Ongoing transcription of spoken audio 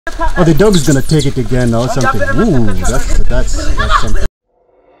Oh, the dog is gonna take it again or something. Ooh, that's something.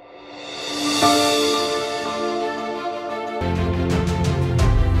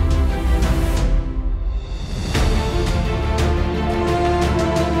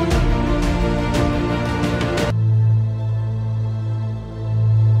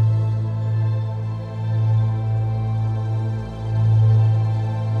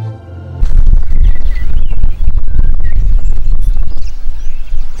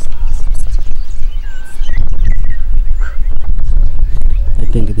 I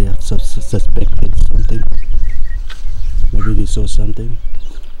think they have suspected something. Maybe they saw something.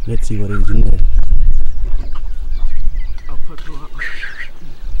 Let's see what is in there.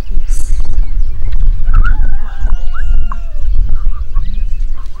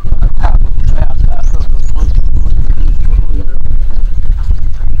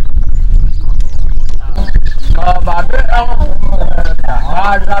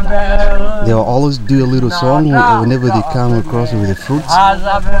 They will always do a little song whenever they come across with the fruits.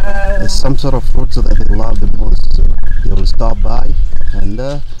 There's some sort of fruits that they love the most, so they will stop by and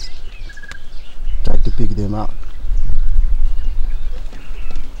try to pick them out.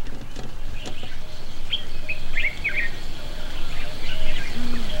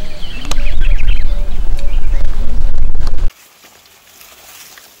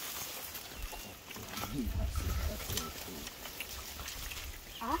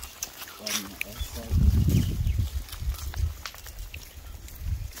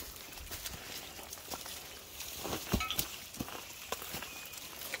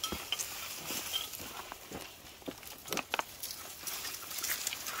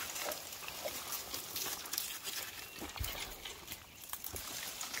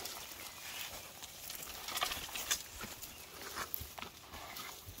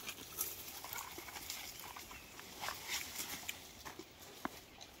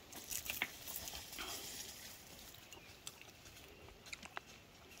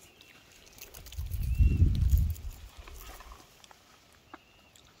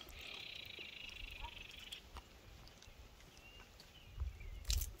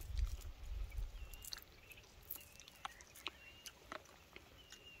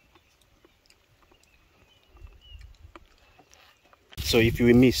 So if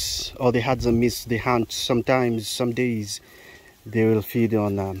we miss, or the Hadzbe miss the hunt, sometimes, some days, they will feed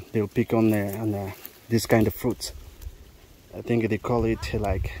on, they'll pick on this kind of fruits. I think they call it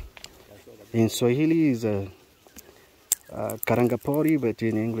like, in Swahili is a karangapori, but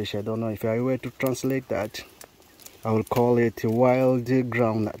in English I don't know. If I were to translate that, I will call it wild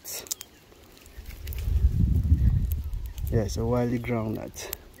groundnuts. Yes, a wild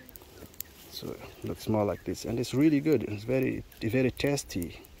groundnut. So it looks more like this, and it's really good. It's very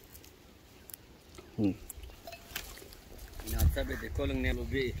tasty. In Hadzabe they call it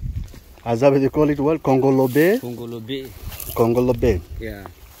lobe. Hadzabe they call it what? Congo lobe? Congo lobe. Congo lobe. Yeah.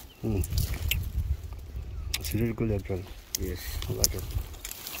 It's really good actually. Yes. I like it.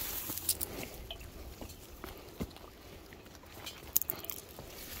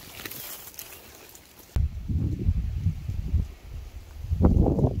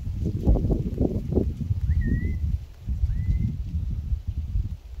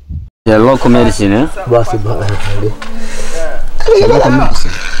 Yeah, local medicine, eh? It's a local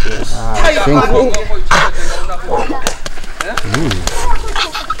medicine. Thank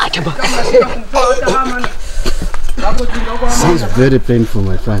you. Sounds very painful,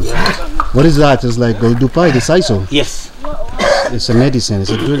 my friend. What is that? It's like Goldupai, the Saiso? Yes. It's a medicine, it's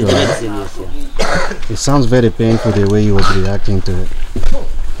a drug, right? Medicine, yes, yeah. It sounds very painful the way he was reacting to it.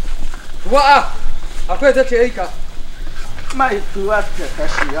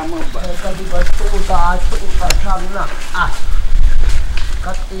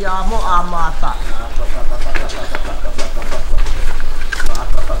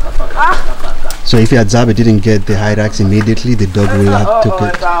 So if Hadzabe didn't get the hyrax immediately, the dog will have took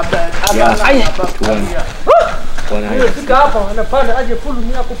it.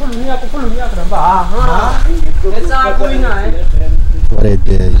 What a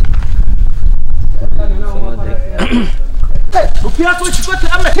day.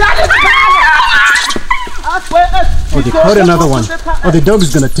 Oh, they caught another one. Oh, the dog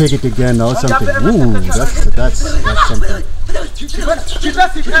is gonna take it again or something. Ooh, that's something.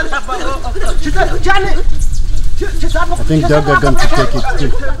 I think dogs are going to take it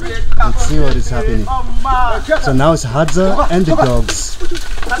too. Let's see what is happening. So now it's Hadza and the dogs.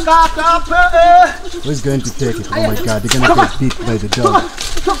 Who's going to take it? Oh my god, they're going to get beat by the dog.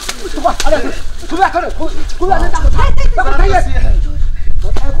 Wow.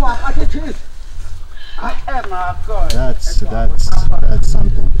 That's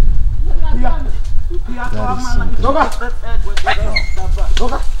something. The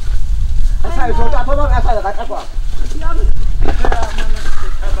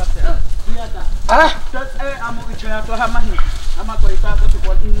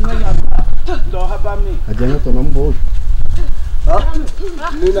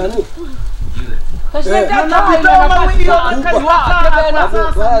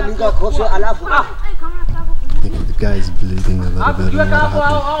guy is bleeding a little bit.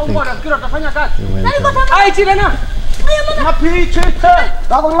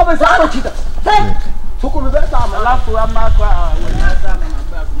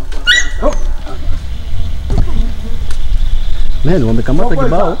 Man, wamekamata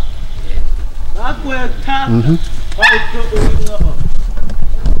kibao.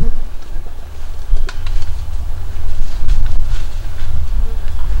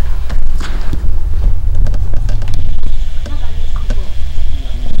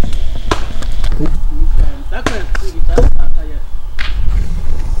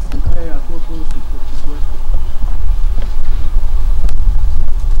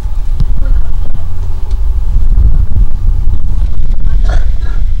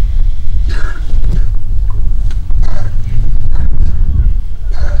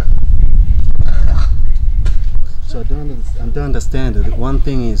 I don't understand it. One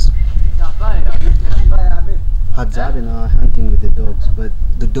thing is Hadzabe are hunting with the dogs, but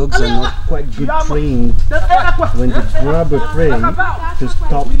the dogs are not quite good trained when they grab a prey to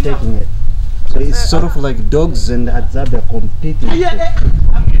stop taking it. So it's sort of like dogs and Hadzabe are competing.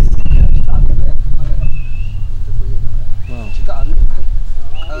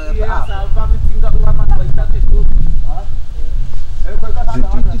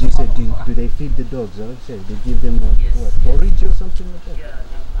 Did you say, do they feed the dogs? I would say they give them what, porridge or something like that?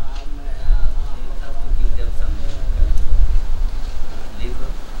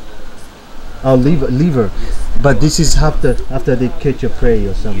 Oh, liver. But this is after they catch a prey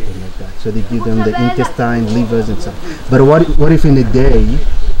or something like that. So they give them the intestine, livers and stuff. But what if in the day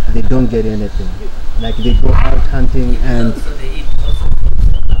they don't get anything? Like they go out hunting and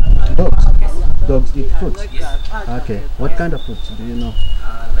dogs eat fruits. Okay. What kind of fruits do you know?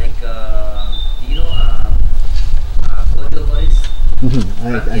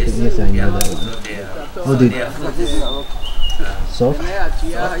 Yes, I know that one. Oh, soft? Oh,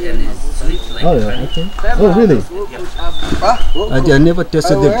 yeah, okay. Oh, really? I never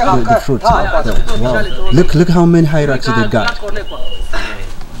tasted the fruits. Wow. Look how many hyraxes they got.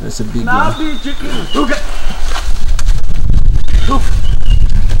 That's a big one.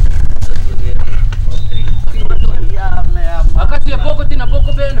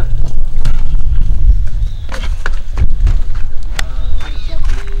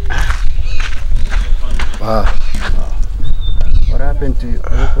 Wow. What happened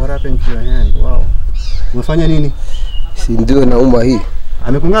to your hand? Wow. Umefanya nini? Si ndio nauma hii.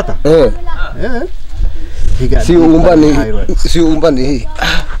 Amekungata? Yeah. Si umba ni hii.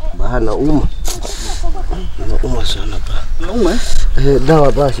 Bana uma. Nauma sana pa. Nauma?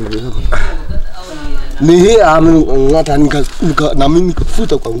 Dawa basi. Ni hii ngata na mimi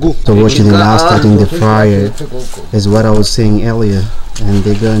nikafuta kwa nguvu. So watching the last starting the fire is what I was saying earlier, and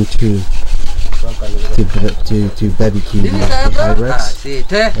they're going to barbecue the hyrax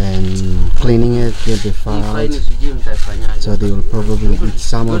and cleaning it, get the fire out. So they will probably eat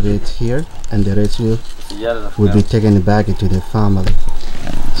some of it here, and the rest will be taken back to the family.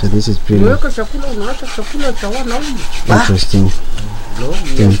 So this is pretty interesting.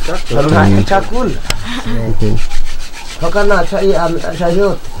 Okay.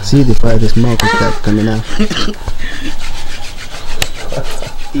 See the fire, the smoke is start coming out.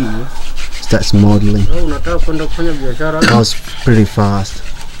 Starts modeling. That was pretty fast.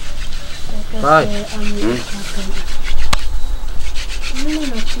 Bye.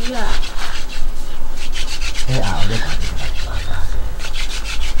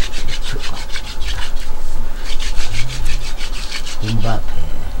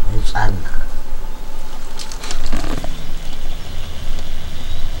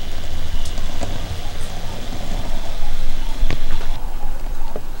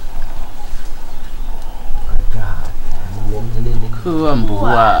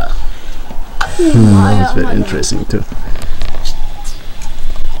 That's very interesting too.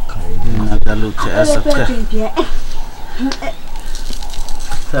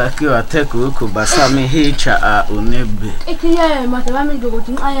 Takiwa teku huku basami hicha unebe. Ikiye matawami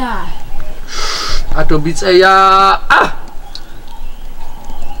dogotin aya. Atobitse ya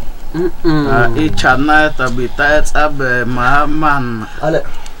icha na tabita etsabe mahaman. Ale.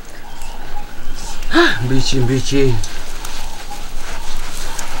 Bichi.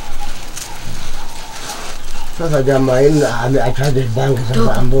 Sasa jamaa hili ameachaje bank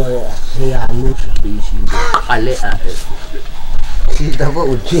sasa ambayo ya nusu bisi. Ale a. Sitapo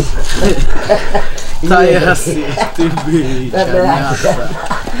uchi. Saya si tibi.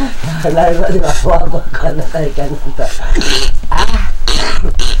 Lai vai la forma kana kai kanita.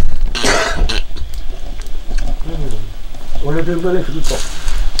 Oleh tu boleh kita.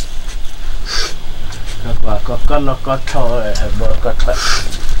 Kalau kata berkata.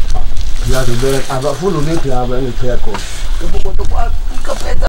 Ya tu boleh apa full ni tu apa ni tu aku. Tu pokok tu apa?